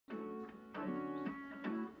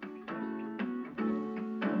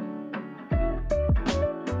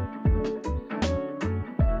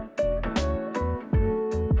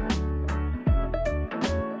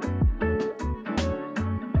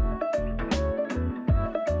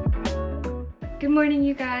Good morning,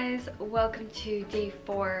 you guys. Welcome to day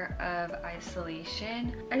 4 of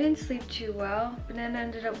isolation. I didn't sleep too well, but then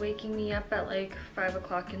ended up waking me up at like 5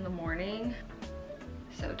 o'clock in the morning.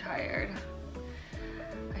 So tired.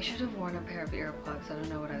 I should have worn a pair of earplugs. I don't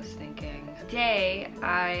know what I was thinking. Today,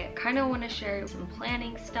 I kind of want to share some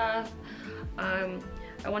planning stuff.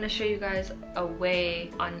 I want to show you guys a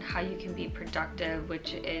way on how you can be productive,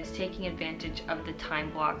 which is taking advantage of the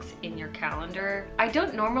time blocks in your calendar. I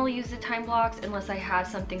don't normally use the time blocks unless I have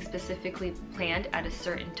something specifically planned at a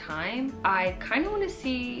certain time. I kind of want to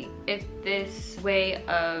see if this way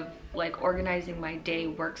of like organizing my day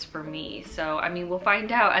works for me. So I mean, we'll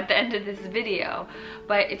find out at the end of this video,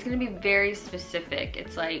 but it's going to be very specific.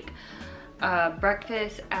 It's like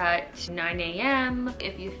breakfast at 9 a.m.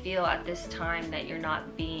 if you feel at this time that you're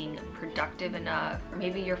not being productive enough, or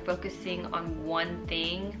maybe you're focusing on one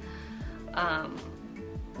thing.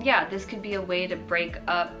 Yeah, this could be a way to break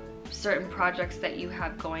up certain projects that you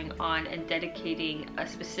have going on and dedicating a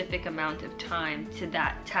specific amount of time to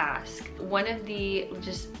that task. One of the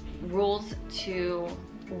just rules to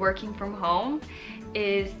working from home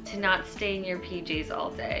is to not stay in your PJs all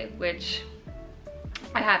day, which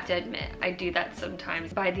I have to admit, I do that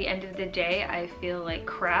sometimes. By the end of the day, I feel like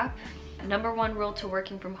crap. Number one rule to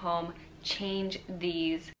working from home, change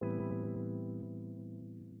these.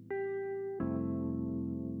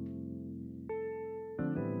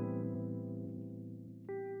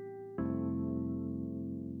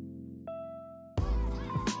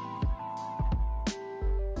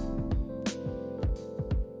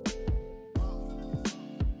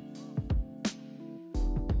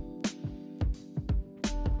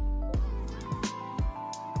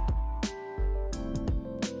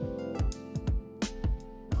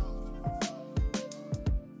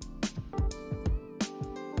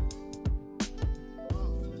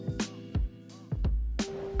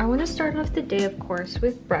 I want to start off the day, of course,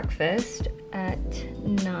 with breakfast at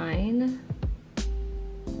 9.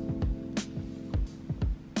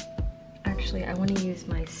 Actually, I want to use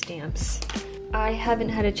my stamps. I haven't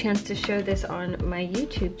had a chance to show this on my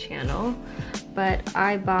YouTube channel, but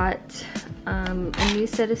I bought a new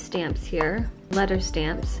set of stamps here, letter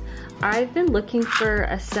stamps. I've been looking for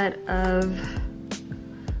a set of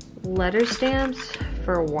letter stamps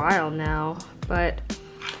for a while now, but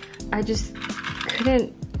I just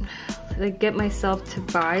couldn't like get myself to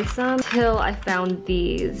buy some till I found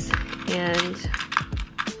these, and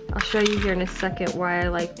I'll show you here in a second why I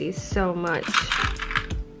like these so much.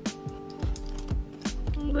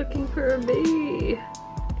 I'm looking for a bee.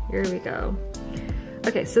 Here we go.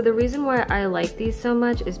 Okay, so the reason why I like these so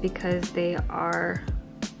much is because they are...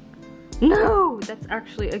 No! That's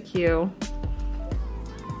actually a cue.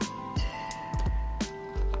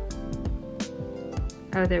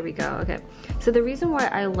 Oh, there we go. Okay. So the reason why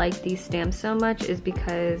I like these stamps so much is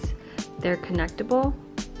because they're connectable.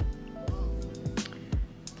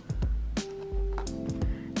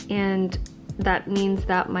 And that means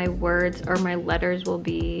that my words or my letters will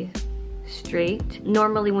be straight.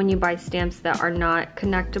 Normally when you buy stamps that are not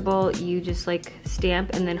connectable, you just like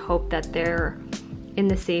stamp and then hope that they're in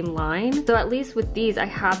the same line. So at least with these, I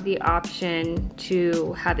have the option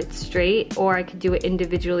to have it straight, or I could do it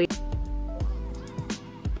individually.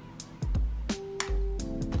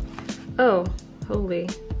 Oh, holy.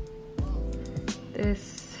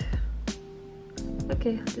 This.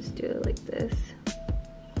 Okay, I'll just do it like this.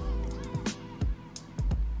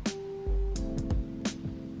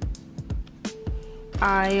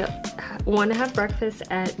 I want to have breakfast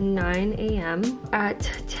at 9 a.m. At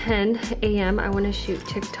 10 a.m. I want to shoot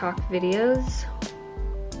TikTok videos.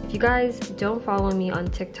 If you guys don't follow me on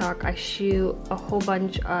TikTok, I shoot a whole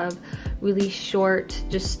bunch of really short,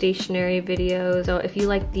 just stationary videos. So if you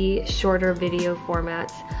like the shorter video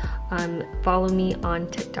formats, follow me on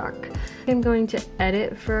TikTok. I'm going to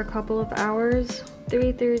edit for a couple of hours,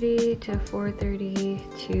 3:30 to 4:30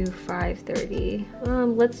 to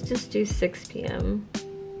 5:30. Let's just do 6 p.m.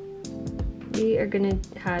 We are gonna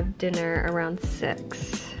have dinner around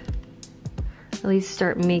 6. At least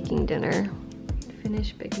start making dinner.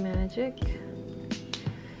 Finish Big Magic,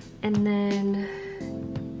 and then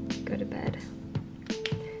go to bed.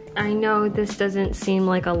 I know this doesn't seem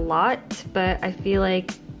like a lot, but I feel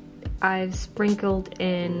like I've sprinkled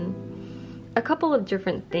in a couple of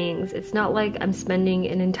different things. It's not like I'm spending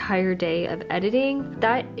an entire day of editing.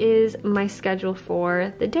 That is my schedule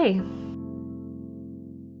for the day.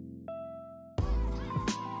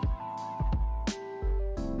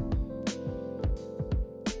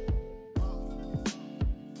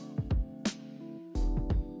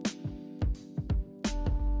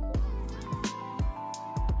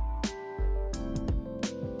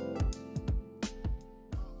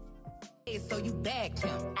 you bag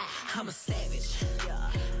pimp. I'm a savage.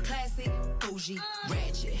 Classic, bougie,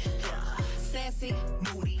 ratchet. Sassy,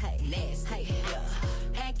 moody, nasty.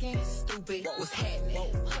 Hacking, stupid, what's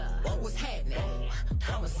happening? What's happening?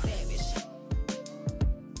 I'm a savage.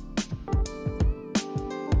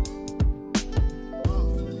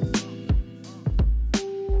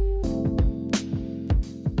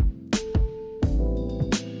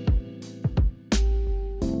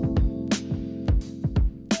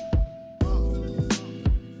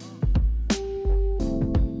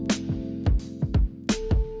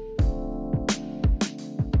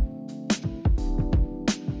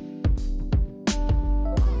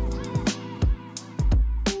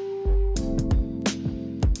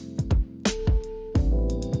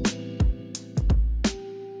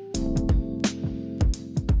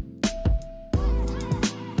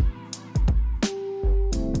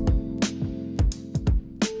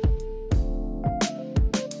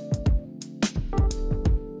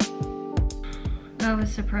 That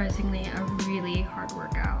was surprisingly a really hard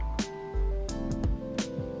workout.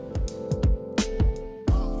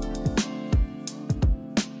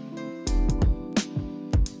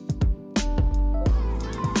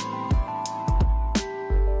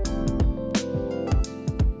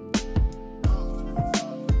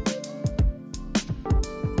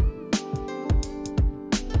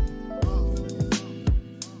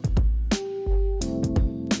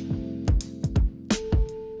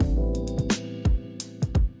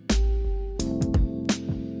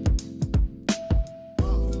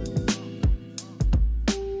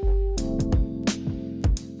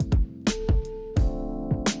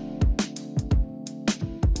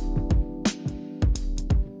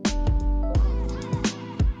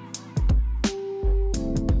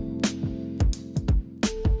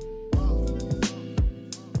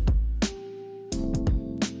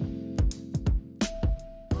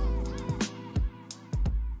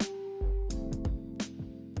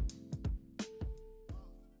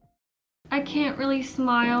 I can't really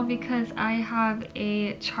smile because I have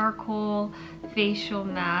a charcoal facial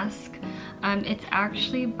mask. It's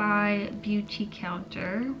actually by Beauty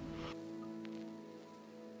Counter.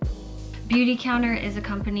 Beauty Counter is a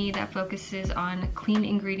company that focuses on clean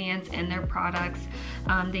ingredients in their products.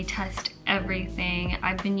 They test everything.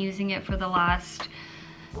 I've been using it for the last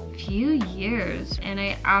few years and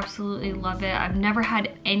I absolutely love it. I've never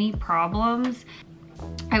had any problems.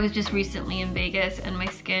 I was just recently in Vegas and my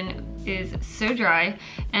skin is so dry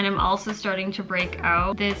and I'm also starting to break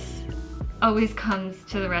out. This always comes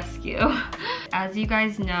to the rescue. As you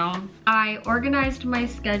guys know, I organized my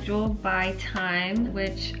schedule by time,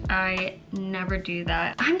 which I never do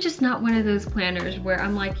that. I'm just not one of those planners where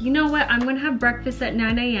I'm like, you know what, I'm gonna have breakfast at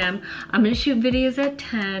 9 a.m. I'm gonna shoot videos at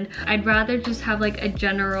 10. I'd rather just have like a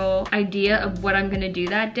general idea of what I'm gonna do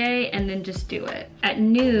that day and then just do it. At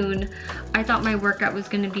noon, I thought my workout was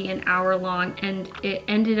gonna be an hour long and it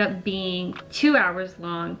ended up being 2 hours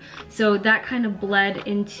long. So that kind of bled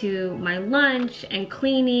into my lunch and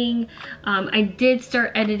cleaning. I did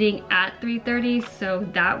start editing at 3:30, so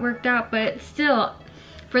that worked out, but still,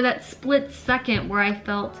 for that split second where I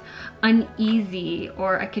felt uneasy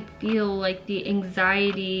or I could feel like the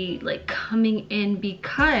anxiety like coming in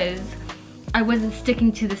because I wasn't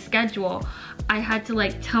sticking to the schedule, I had to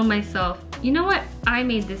like tell myself, you know what, I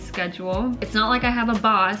made this schedule. It's not like I have a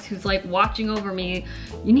boss who's like watching over me.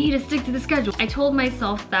 You need to stick to the schedule. I told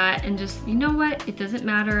myself that and just, you know what, it doesn't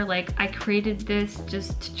matter. Like I created this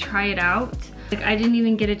just to try it out. Like I didn't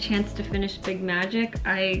even get a chance to finish Big Magic.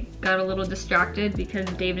 I got a little distracted because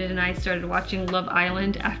David and I started watching Love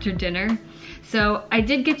Island after dinner. So I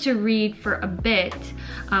did get to read for a bit.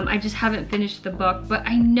 I just haven't finished the book, but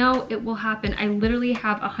I know it will happen. I literally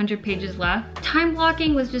have 100 pages left. Time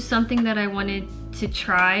blocking was just something that I wanted to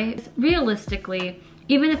try. Realistically,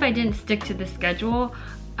 even if I didn't stick to the schedule,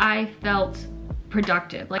 I felt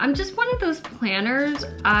productive. Like I'm just one of those planners.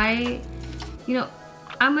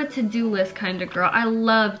 I'm a to-do list kind of girl. I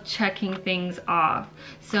love checking things off.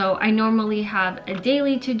 So I normally have a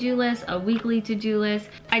daily to-do list, a weekly to-do list.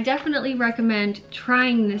 I definitely recommend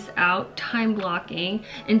trying this out, time blocking,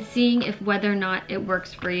 and seeing if whether or not it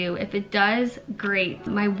works for you. If it does, great.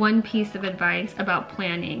 My one piece of advice about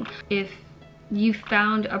planning, if you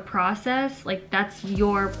found a process, like that's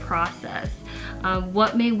your process.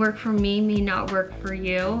 What may work for me may not work for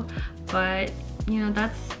you, but you know,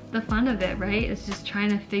 that's the fun of it, right? It's just trying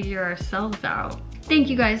to figure ourselves out. Thank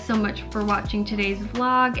you guys so much for watching today's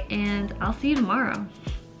vlog and I'll see you tomorrow.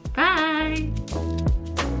 Bye!